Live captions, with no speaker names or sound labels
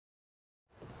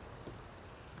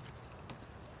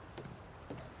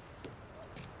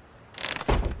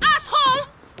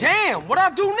Damn, what I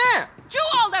do now? Do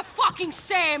all the fucking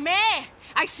same, eh?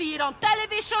 I see it on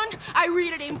television, I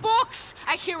read it in books,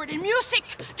 I hear it in music.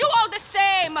 Do all the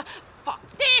same. Fuck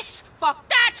this, fuck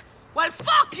that. Well,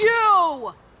 fuck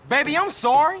you! Baby, I'm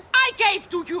sorry. I gave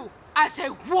to you as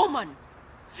a woman.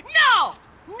 No!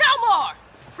 No more!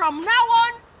 From now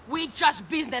on, we just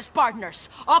business partners,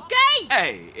 okay?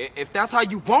 Hey, if that's how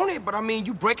you want it, but I mean,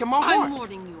 you breaking my heart. I'm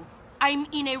warning you. I'm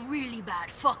in a really bad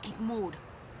fucking mood.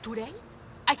 Today,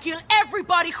 I kill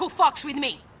everybody who fucks with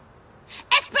me.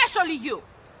 Especially you.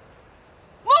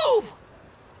 Move!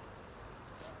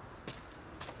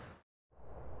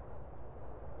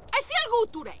 I feel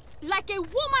good today. Like a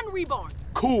woman reborn.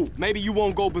 Cool. Maybe you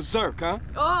won't go berserk, huh?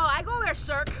 Oh, I go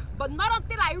berserk, but not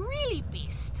until I really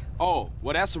pissed. Oh,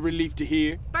 well, that's a relief to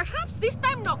hear. Perhaps this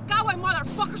time no cowboy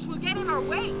motherfuckers will get in our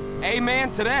way.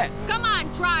 Amen to that. Come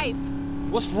on, drive.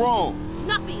 What's wrong?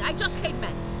 Nothing. I just hate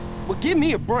men. Well, give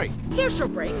me a break. Here's your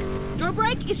break. Your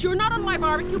break is you're not on my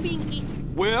barbecue being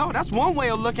eaten. Well, that's one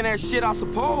way of looking at shit, I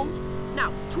suppose.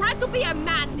 Now, try to be a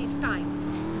man this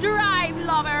time. Drive,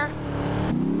 lover.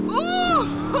 Ooh!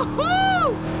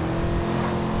 Hoo-hoo!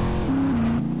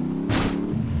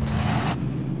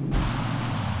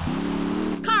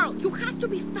 Carl, you have to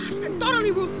be fast and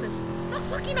totally ruthless. Not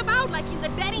fucking about like in the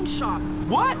betting shop.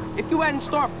 What? If you hadn't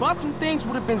started busting things,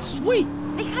 would have been sweet.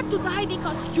 They had to die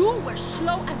because you were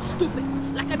slow and stupid.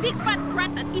 Like a big fat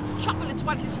rat that eats chocolates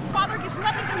while his father gives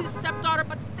nothing to his stepdaughter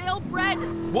but stale bread.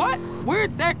 What?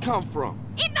 Where'd that come from?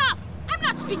 Enough! I'm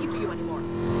not speaking to you anymore.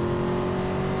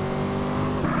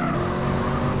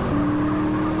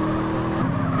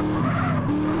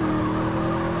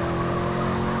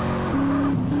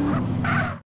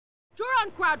 You're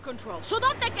on crowd control, so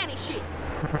don't take any shit.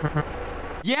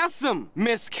 Yes'm,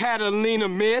 Miss Catalina,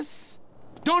 miss.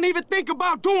 Don't even think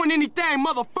about doing anything,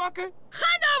 motherfucker.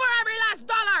 Hand over every last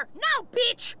dollar! Now,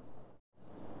 bitch!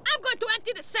 I'm going to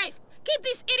empty the safe. Keep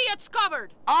these idiots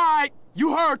covered. All right,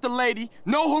 you heard the lady.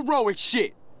 No heroic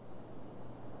shit.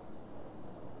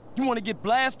 You want to get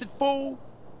blasted, fool?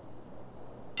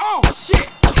 Oh, shit!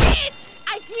 Bitch!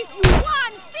 I give you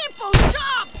one simple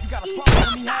job! You got a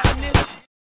problem with me having this?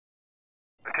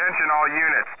 Attention all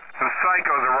units. Some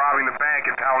psychos are robbing the bank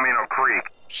in Palomino Creek.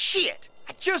 Shit!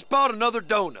 I just bought another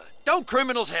donut. Don't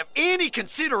criminals have any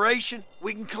consideration?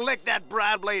 We can collect that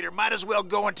bribe later. Might as well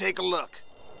go and take a look.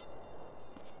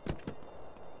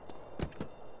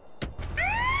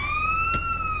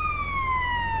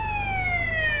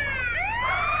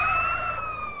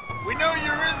 We know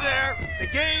you're in there. The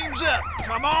game's up.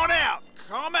 Come on out.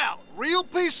 Come out. Real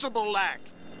peaceable like.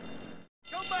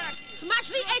 Come back. Smash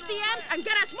the ATMs and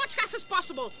get as much cash as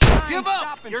possible. Give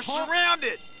up. You're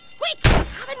surrounded. Quick!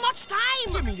 Haven't much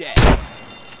time! Give me that.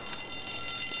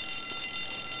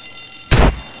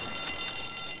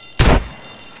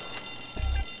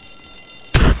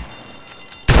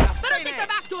 Better take the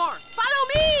back door! Follow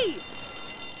me!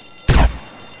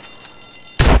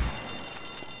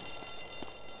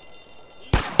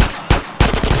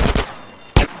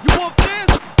 You want this?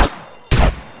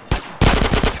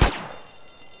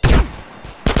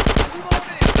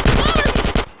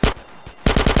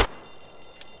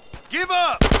 Give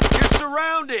up! You're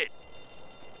surrounded!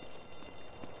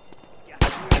 Pick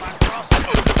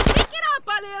it up a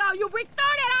little, you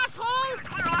retarded asshole!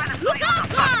 Look out,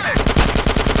 sir!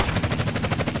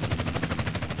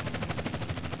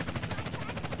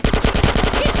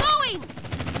 Keep going!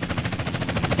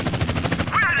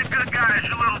 We're the good guys,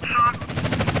 you little chump.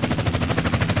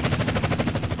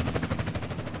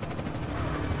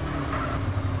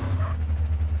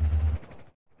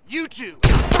 You two,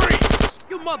 freeze!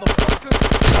 You motherfucker.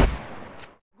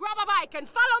 Grab a bike and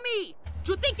follow me!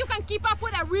 Do you think you can keep up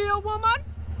with a real woman?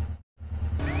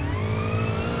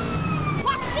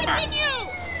 What's keeping you?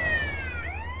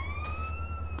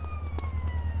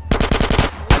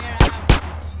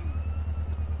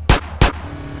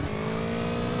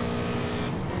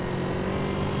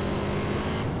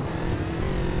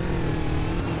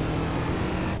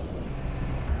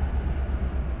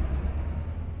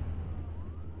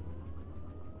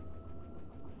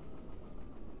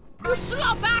 You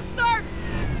slow bastard!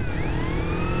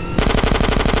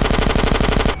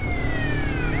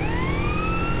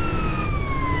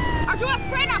 Are you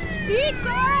afraid of speed,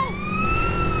 girl?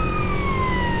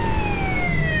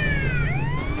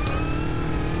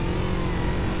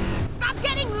 Stop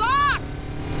getting lost!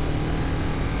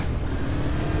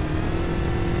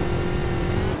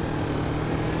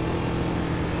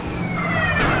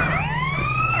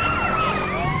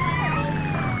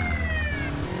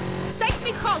 Take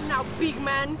me home now, big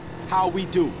man. How we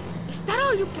do? Is that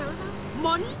all you care about?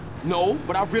 Money? No,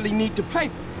 but I really need the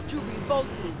paper. You revolt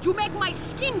me. You make my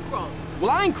skin crawl. Well,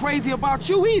 I ain't crazy about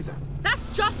you either. That's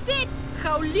just it.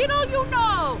 How little you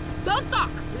know. Don't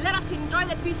talk. Let us enjoy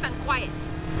the peace and quiet.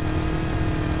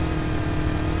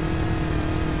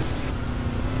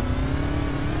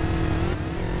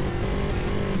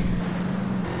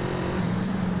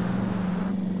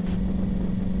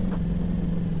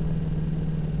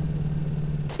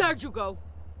 There you go.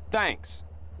 Thanks.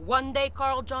 One day,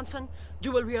 Carl Johnson,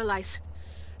 you will realize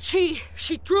she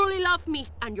truly loved me,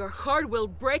 and your heart will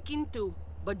break in two.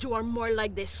 But you are more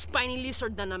like the spiny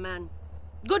lizard than a man.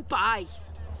 Goodbye.